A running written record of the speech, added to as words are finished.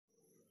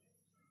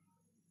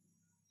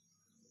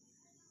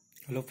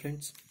Hello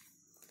friends.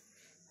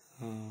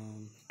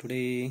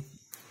 Today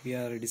we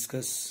are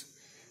discuss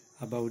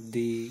about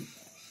the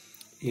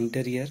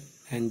interior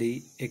and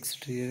the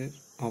exterior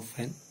of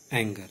an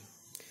angle.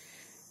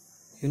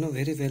 You know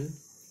very well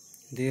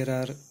there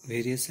are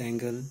various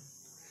angle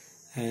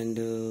and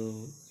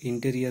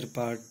interior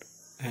part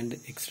and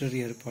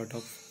exterior part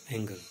of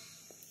angle.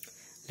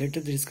 Let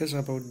us discuss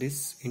about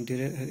this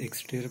interior and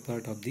exterior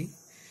part of the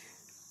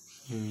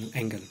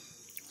angle.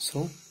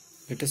 So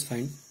let us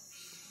find.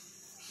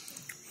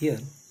 Here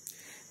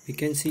we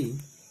can see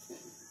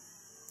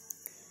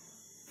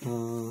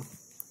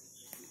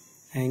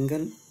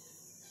angle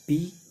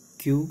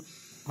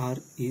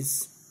PQR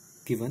is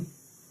given,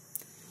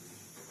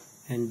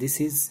 and this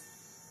is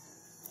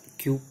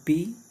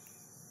QP.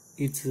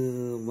 It's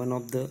one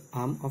of the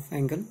arm of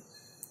angle,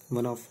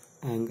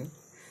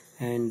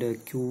 and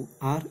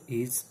QR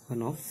is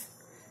one of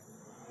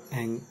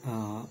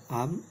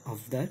arm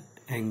of that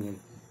angle.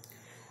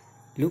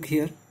 Look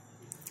here.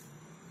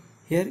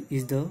 Here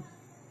is the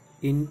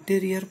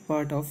interior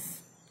part of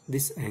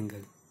this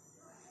angle,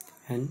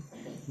 and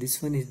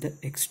this one is the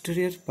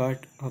exterior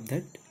part of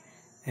that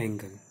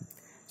angle.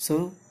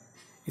 So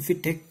if we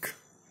take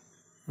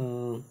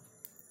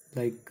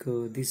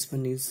this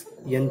one is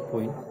N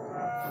point,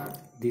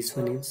 this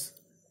one is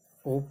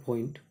O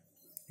point,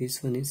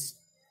 this one is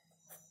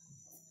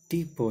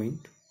T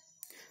point.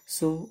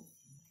 So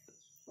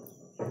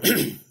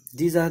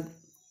these are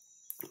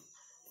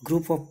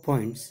group of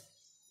points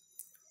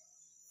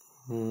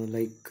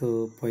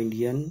point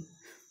N,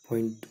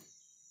 point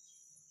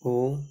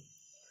O,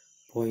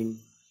 point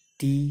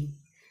T.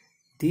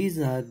 These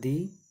are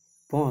the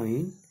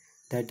points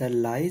that are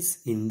lies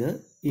in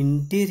the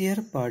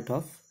interior part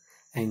of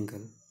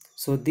angle.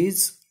 So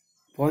these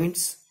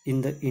points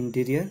in the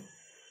interior,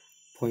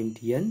 point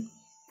N,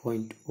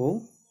 point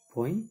O,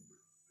 point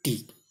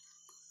T.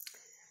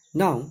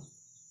 Now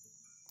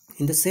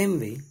in the same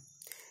way,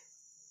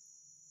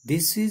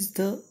 this is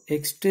the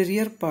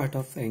exterior part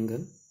of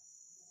angle.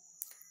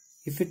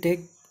 If we take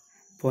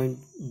point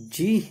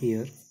G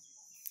here,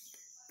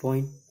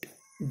 point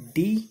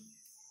D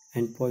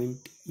and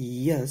point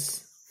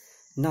S,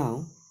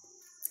 now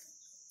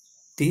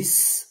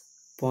this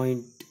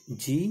point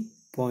G,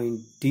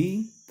 point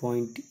D,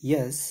 point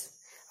S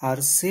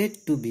are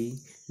said to be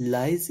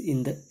lies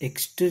in the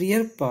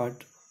exterior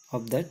part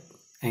of that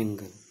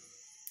angle.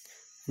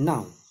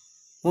 Now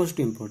most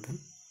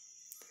important,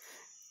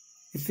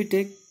 if we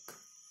take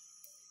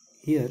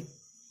here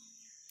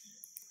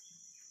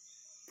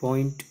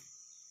point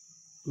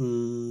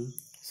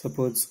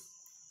suppose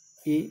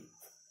A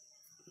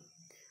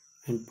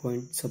and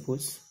point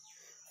suppose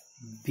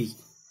B.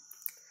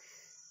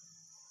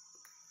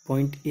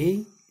 Point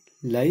A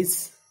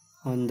lies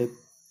on the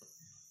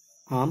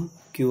arm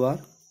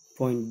QR,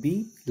 point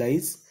B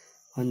lies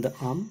on the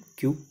arm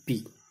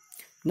QP.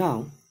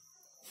 Now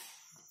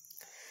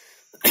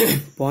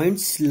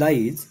points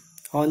lies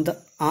on the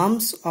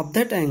arms of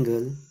that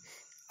angle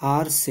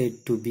are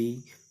said to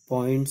be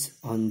points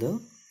on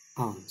the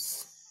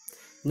arms.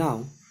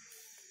 Now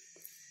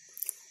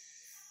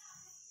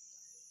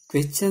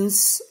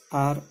questions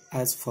are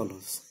as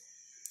follows.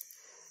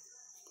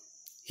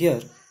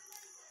 Here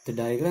the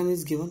diagram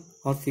is given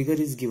or figure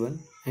is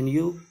given, and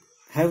you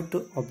have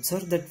to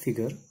observe that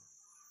figure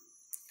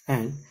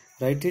and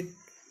write it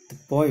the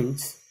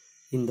points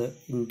in the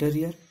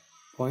interior,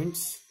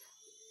 points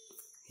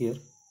here,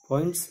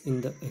 points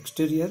in the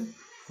exterior,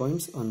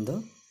 points on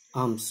the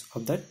arms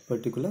of that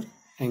particular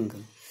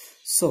angle.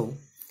 So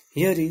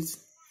here is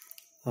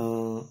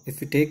if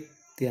we take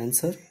the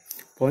answer,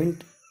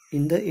 point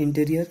in the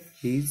interior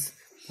is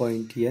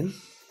point N,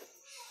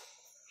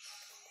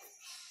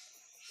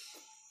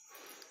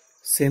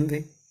 same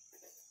way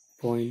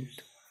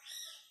point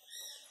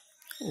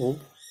O,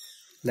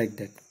 like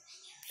that.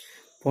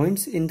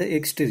 Points in the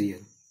exterior,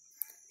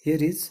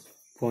 here is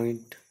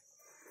point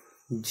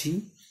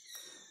G,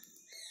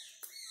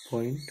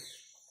 point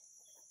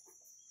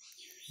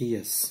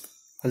S,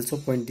 also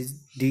point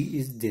D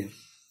is there.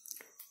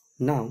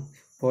 Now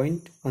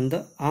point on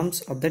the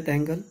arms of that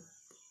angle,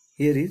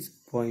 here is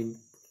point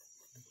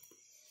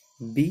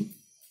B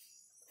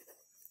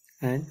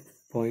and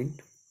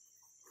point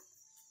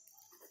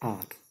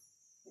R.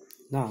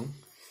 Now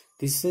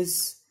this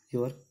is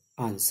your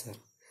answer.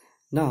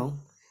 Now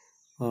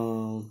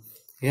you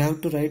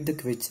have to write the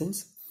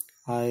questions.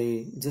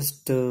 I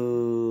just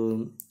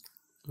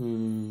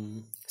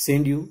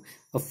send you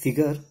a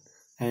figure,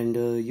 and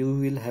you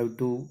will have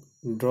to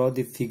draw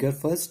the figure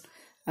first,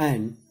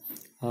 and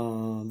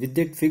with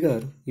that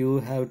figure you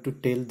have to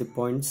tell the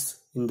points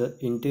in the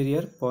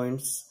interior,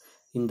 points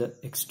in the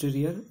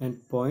exterior,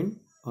 and point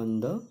on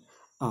the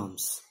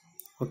arms.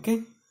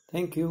 Okay,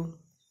 thank you.